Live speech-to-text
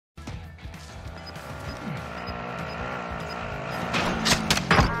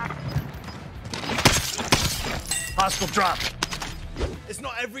Hostile drop. It's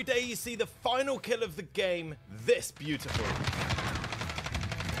not every day you see the final kill of the game this beautiful.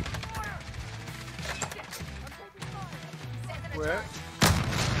 Where?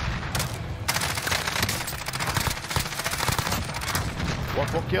 One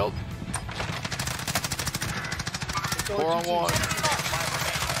killed. 4 on 1.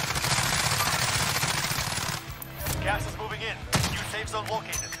 Gas is moving in. New safe zone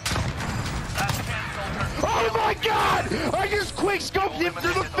located. Last chance, soldier. Oh my god! I just quick scoped him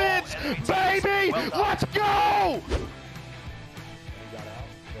through the fence! Baby! Let's go!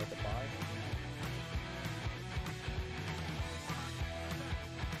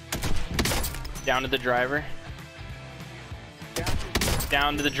 Down to the driver.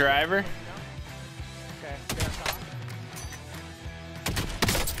 Down to the driver.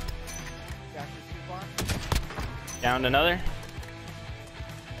 Down to another.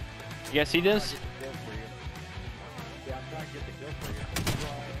 You guys see this?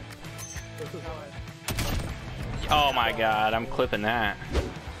 Oh my god, I'm clipping that.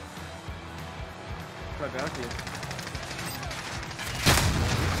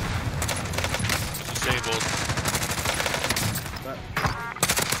 Disabled.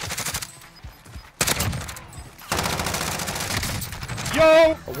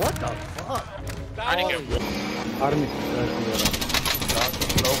 Yo! What the fuck? I didn't get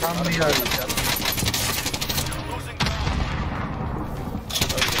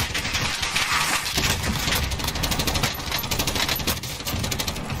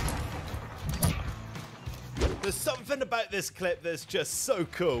There's something about this clip that's just so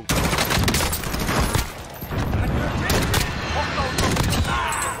cool.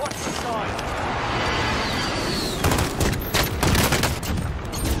 What's the size?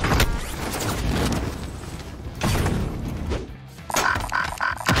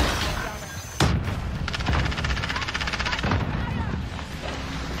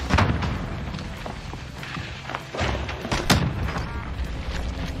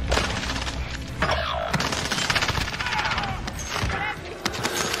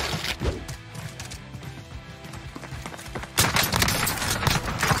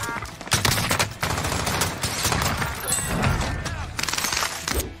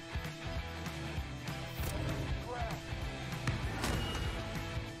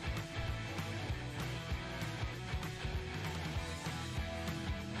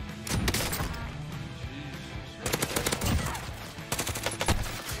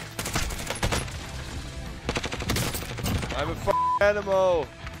 I'm a f***ing animal.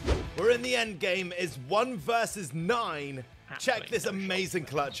 We're in the end game. It's 1 versus 9. Check this amazing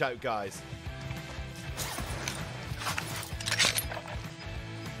clutch out, guys.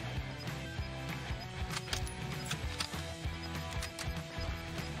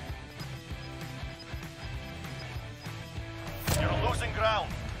 You're losing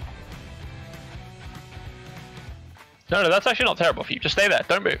ground. No, that's actually not terrible for you. Just stay there.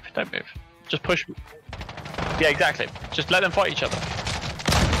 Don't move. Don't move. Just push. Yeah, exactly. Just let them fight each other.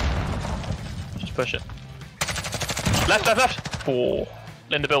 Just push it. Left, left, left. Oh,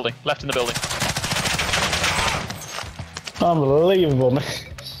 in the building. Left in the building. Unbelievable, man.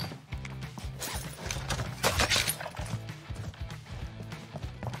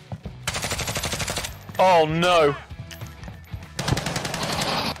 Oh no.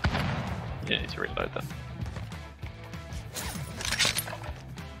 You need to reload then.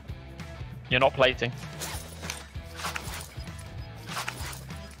 You're not plating.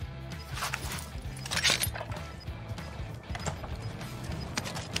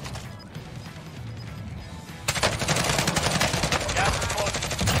 Gas is closing.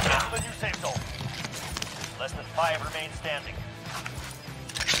 Get to the new safe zone. Less than 5 remain standing.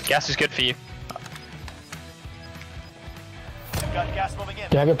 Gas is good for you. We've got gas moving in.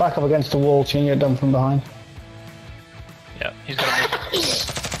 Yeah, get back up against the wall, so you can get done from behind. Yeah, he's gonna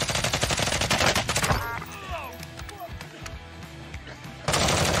move.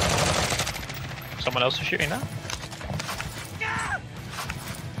 Someone else is shooting now?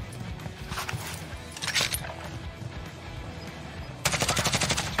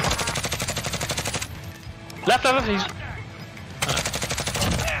 Left, left, he's...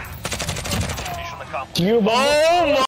 Finish on the comp. You Oh my